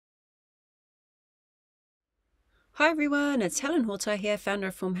Hi everyone, it's Helen Horta here, founder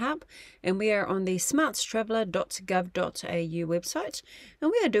of Film Help, and we are on the smarttraveller.gov.au website, and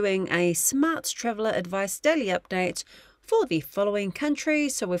we are doing a Smart Traveller Advice Daily Update for the following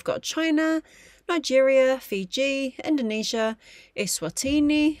countries. So we've got China, Nigeria, Fiji, Indonesia,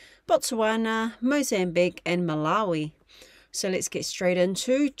 Eswatini, Botswana, Mozambique, and Malawi. So let's get straight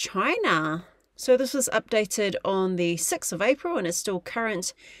into China. So this was updated on the 6th of April and is still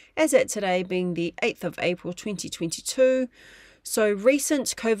current as at today being the 8th of April 2022. So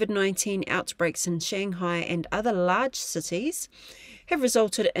recent COVID-19 outbreaks in Shanghai and other large cities have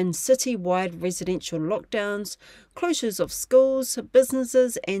resulted in city-wide residential lockdowns, closures of schools,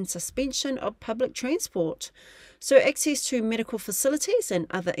 businesses, and suspension of public transport. So access to medical facilities and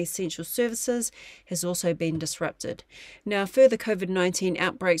other essential services has also been disrupted. Now, further COVID-19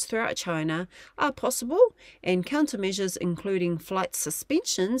 outbreaks throughout China are possible, and countermeasures including flight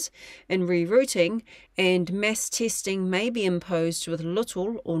suspensions and rerouting and mass testing may be imposed with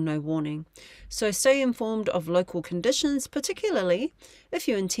little or no warning. So stay informed of local conditions, particularly if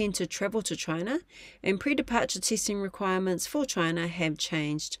you intend to travel to China, and pre-departure testing requirements for China have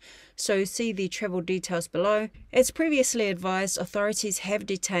changed. So see the travel details below. As previously advised, authorities have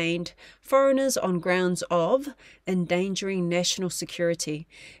detained foreigners on grounds of endangering national security,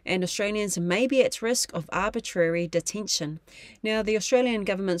 and Australians may be at risk of arbitrary detention. Now, the Australian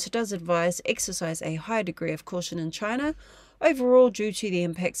government does advise exercise a high degree of caution in China overall due to the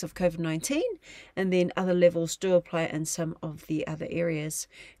impacts of COVID-19, and then other levels do apply in some of the other areas.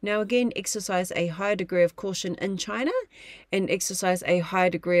 Now again, exercise a high degree of caution in China and exercise a high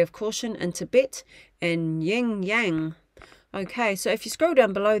degree of caution in Tibet and Xinjiang. Okay, so if you scroll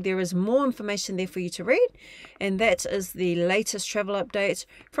down below, there is more information there for you to read, and that is the latest travel update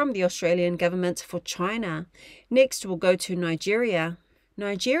from the Australian government for China. Next, we'll go to Nigeria.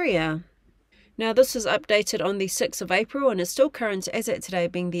 Now, this is updated on the 6th of April and is still current as at today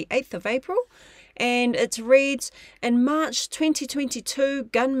being the 8th of April. And it reads, in March 2022,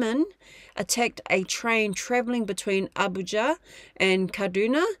 gunmen attacked a train travelling between Abuja and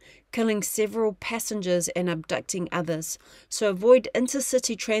Kaduna, killing several passengers and abducting others. So avoid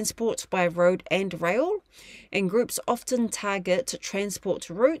intercity transport by road and rail, and groups often target transport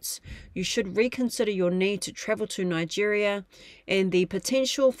routes. You should reconsider your need to travel to Nigeria, and the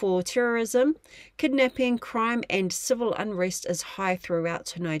potential for terrorism, kidnapping, crime, and civil unrest is high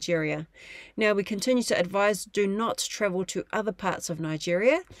throughout Nigeria. Now, we continue to advise do not travel to other parts of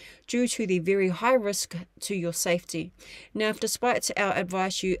Nigeria due to the very high risk to your safety. Now, if despite our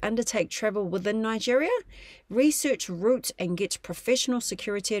advice you undertake travel within Nigeria, research routes and get professional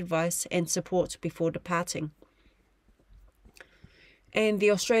security advice and support before departing. And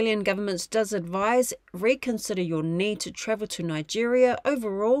the Australian government does advise reconsider your need to travel to Nigeria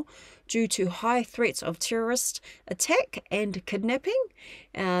overall due to high threats of terrorist attack and kidnapping,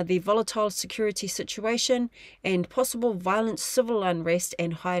 the volatile security situation, and possible violent civil unrest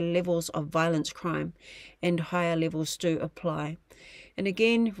and high levels of violent crime, and higher levels do apply. And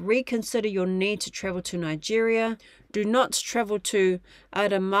again, reconsider your need to travel to Nigeria. Do not travel to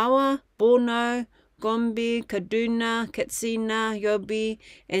Adamawa, Borno, Gombe, Kaduna, Katsina, Yobe,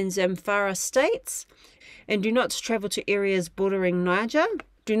 and Zamfara states. And do not travel to areas bordering Niger.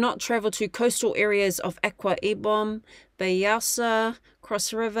 Do not travel to coastal areas of Akwa Ibom, Bayelsa,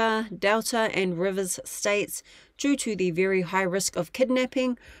 Cross River, Delta, and Rivers states due to the very high risk of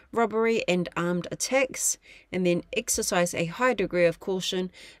kidnapping, robbery, and armed attacks. And then exercise a high degree of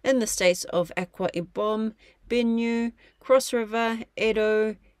caution in the states of Akwa Ibom, Benue, Cross River,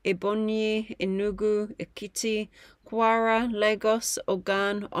 Edo, Ebonyi, Enugu, Ekiti, Kwara, Lagos,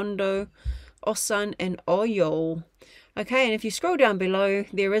 Ogun, Ondo, Osun, and Oyo. Okay, and if you scroll down below,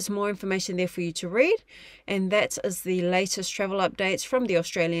 there is more information there for you to read, and that is the latest travel updates from the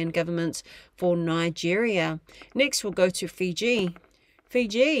Australian government for Nigeria. Next, we'll go to Fiji.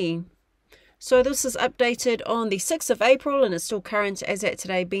 So this is updated on the 6th of April and it's still current as at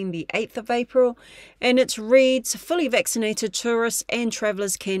today being the 8th of April. And it reads, fully vaccinated tourists and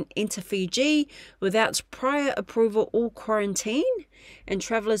travellers can enter Fiji without prior approval or quarantine. And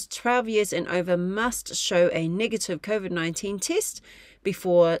travellers 12 years and over must show a negative COVID-19 test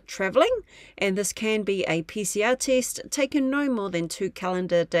before travelling. And this can be a PCR test taken no more than 2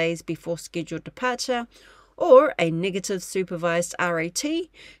 calendar days before scheduled departure, or a negative supervised RAT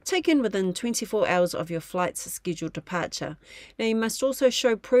taken within 24 hours of your flight's scheduled departure. Now, you must also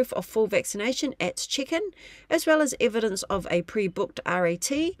show proof of full vaccination at check-in, as well as evidence of a pre-booked RAT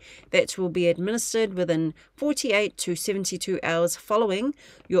that will be administered within 48 to 72 hours following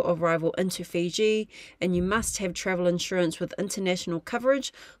your arrival into Fiji, and you must have travel insurance with international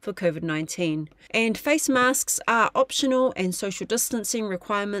coverage for COVID-19. And face masks are optional and social distancing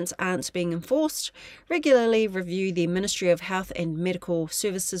requirements aren't being enforced. Regularly review the Ministry of Health and Medical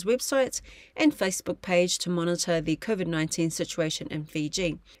Services websites and Facebook page to monitor the COVID-19 situation in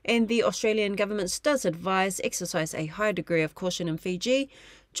Fiji. And the Australian government does advise exercise a high degree of caution in Fiji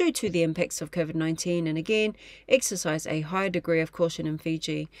due to the impacts of COVID-19, and again, exercise a high degree of caution in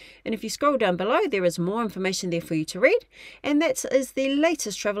Fiji. And if you scroll down below, there is more information there for you to read, and that is the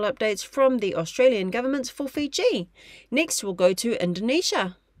latest travel updates from the Australian government for Fiji. Next, we'll go to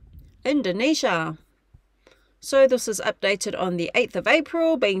Indonesia. So this is updated on the 8th of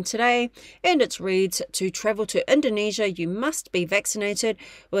April, being today, and it reads, to travel to Indonesia, you must be vaccinated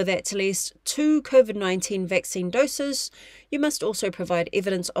with at least 2 COVID-19 vaccine doses. You must also provide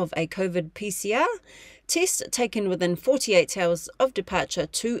evidence of a COVID PCR test taken within 48 hours of departure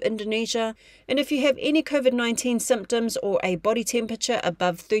to Indonesia. And if you have any COVID-19 symptoms or a body temperature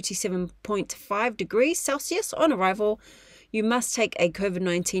above 37.5 degrees Celsius on arrival, you must take a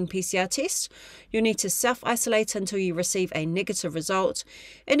COVID-19 PCR test. You'll need to self-isolate until you receive a negative result.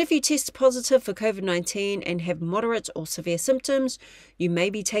 And if you test positive for COVID-19 and have moderate or severe symptoms, you may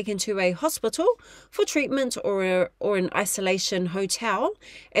be taken to a hospital for treatment or an isolation hotel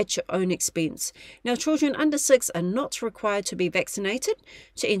at your own expense. Now, children under 6 are not required to be vaccinated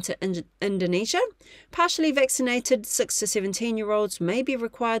to enter Indonesia. Partially vaccinated 6 to 17-year-olds may be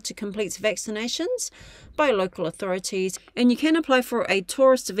required to complete vaccinations by local authorities, and you can apply for a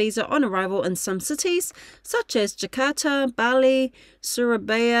tourist visa on arrival in some cities such as Jakarta, Bali,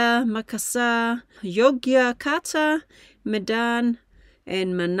 Surabaya, Makassar, Yogyakarta, Medan,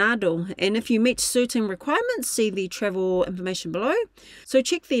 and Manado. And if you meet certain requirements, see the travel information below. So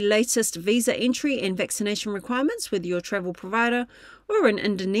check the latest visa entry and vaccination requirements with your travel provider or an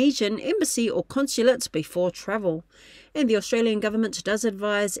Indonesian embassy or consulate before travel. And the Australian government does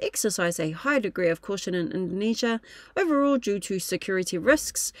advise exercise a high degree of caution in Indonesia overall due to security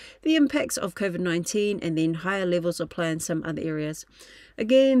risks, the impacts of COVID-19, and then higher levels of play in some other areas.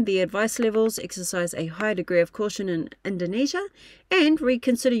 Again, the advice levels: exercise a high degree of caution in Indonesia and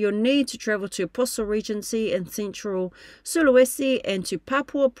reconsider your need to travel to Poso Regency in central Sulawesi and to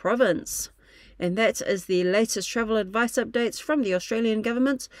Papua Province. And that is the latest travel advice updates from the Australian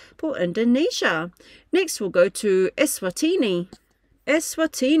government for Indonesia. Next, we'll go to Eswatini.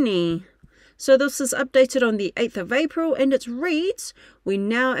 So this is updated on the 8th of April, and it reads, we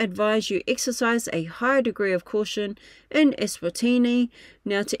now advise you exercise a high degree of caution in Eswatini.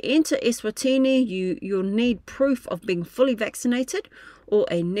 Now, to enter Eswatini, you'll need proof of being fully vaccinated or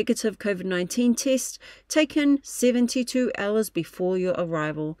a negative COVID-19 test taken 72 hours before your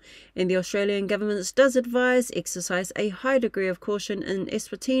arrival. And the Australian government does advise exercise a high degree of caution in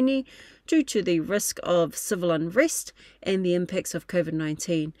Eswatini due to the risk of civil unrest and the impacts of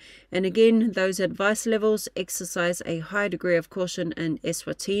COVID-19. And again, those advice levels: exercise a high degree of caution in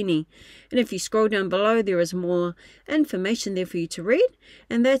Eswatini. And if you scroll down below, there is more information there for you to read,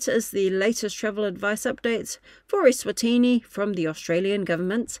 and that is the latest travel advice updates for Eswatini from the Australian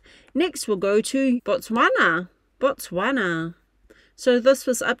government. Next, we'll go to Botswana. So this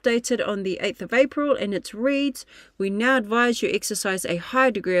was updated on the 8th of April, and it reads, we now advise you exercise a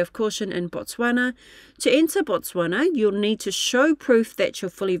high degree of caution in Botswana. To enter Botswana, you'll need to show proof that you're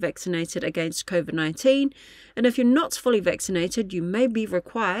fully vaccinated against COVID-19, and if you're not fully vaccinated, you may be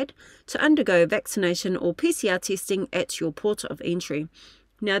required to undergo vaccination or PCR testing at your port of entry.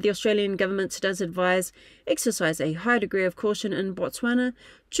 Now, the Australian government does advise exercise a high degree of caution in Botswana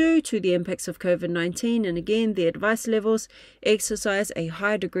due to the impacts of COVID-19. And again, the advice levels: exercise a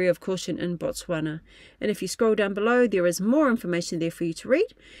high degree of caution in Botswana. And if you scroll down below, there is more information there for you to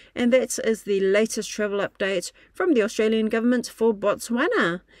read. And that is the latest travel update from the Australian government for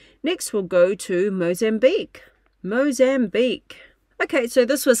Botswana. Next, we'll go to Mozambique. Okay, so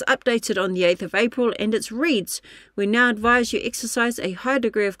this was updated on the 8th of April, and it reads, we now advise you exercise a high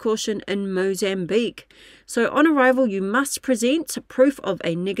degree of caution in Mozambique. So on arrival, you must present proof of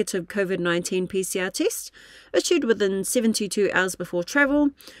a negative COVID-19 PCR test issued within 72 hours before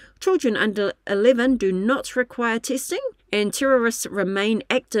travel. Children under 11 do not require testing, and terrorists remain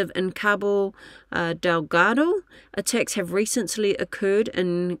active in Cabo Delgado. Attacks have recently occurred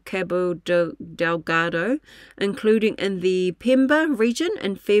in Cabo Delgado, including in the Pemba region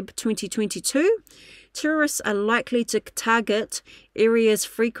in Feb 2022. Tourists are likely to target areas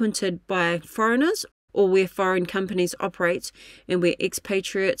frequented by foreigners or where foreign companies operate and where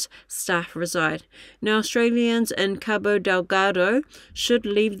expatriate staff reside. Now, Australians in Cabo Delgado should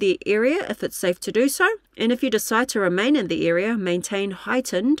leave the area if it's safe to do so. And if you decide to remain in the area, maintain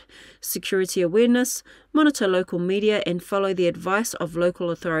heightened security awareness, monitor local media, and follow the advice of local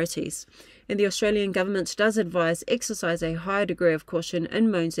authorities. And the Australian government does advise exercise a high degree of caution in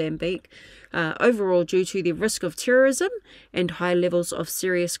Mozambique, overall due to the risk of terrorism and high levels of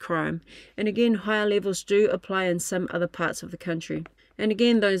serious crime. And again, higher levels do apply in some other parts of the country. And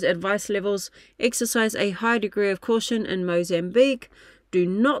again, those advice levels: exercise a high degree of caution in Mozambique, do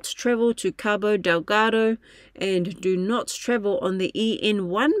not travel to Cabo Delgado, and do not travel on the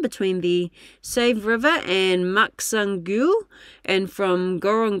EN1 between the Save River and Maksangu, and from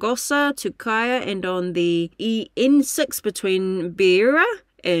Gorongosa to Kaya, and on the EN6 between Beira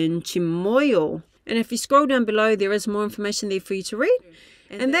and Chimoio. And if you scroll down below, there is more information there for you to read.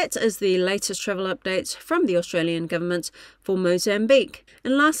 And that is the latest travel updates from the Australian government for Mozambique.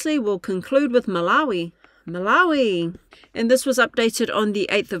 And lastly, we'll conclude with Malawi. And this was updated on the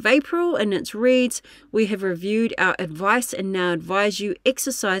 8th of April, and it reads: we have reviewed our advice and now advise you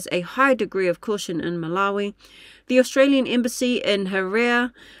exercise a high degree of caution in Malawi. The Australian Embassy in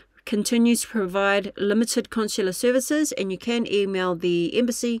Harare continues to provide limited consular services, and you can email the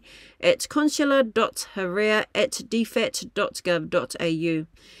embassy at consular.harare@dfat.gov.au.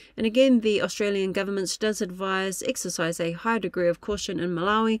 And again, the Australian government does advise exercise a high degree of caution in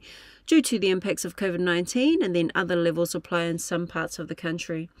Malawi due to the impacts of COVID-19, and then other levels apply in some parts of the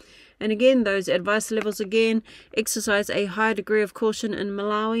country. And again, those advice levels again: exercise a high degree of caution in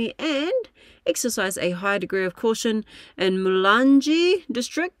Malawi, and exercise a high degree of caution in Mulanje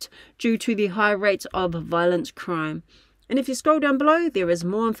district due to the high rate of violent crime. And if you scroll down below, there is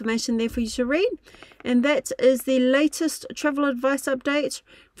more information there for you to read. And that is the latest travel advice update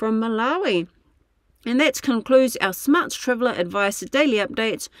from Malawi. And that concludes our Smart Traveller Advice Daily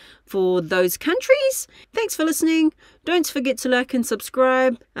Update for those countries. Thanks for listening. Don't forget to like and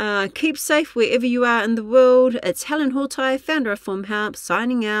subscribe. Keep safe wherever you are in the world. It's Helen Hortai, founder of Form Help,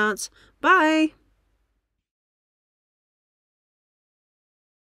 signing out. Bye.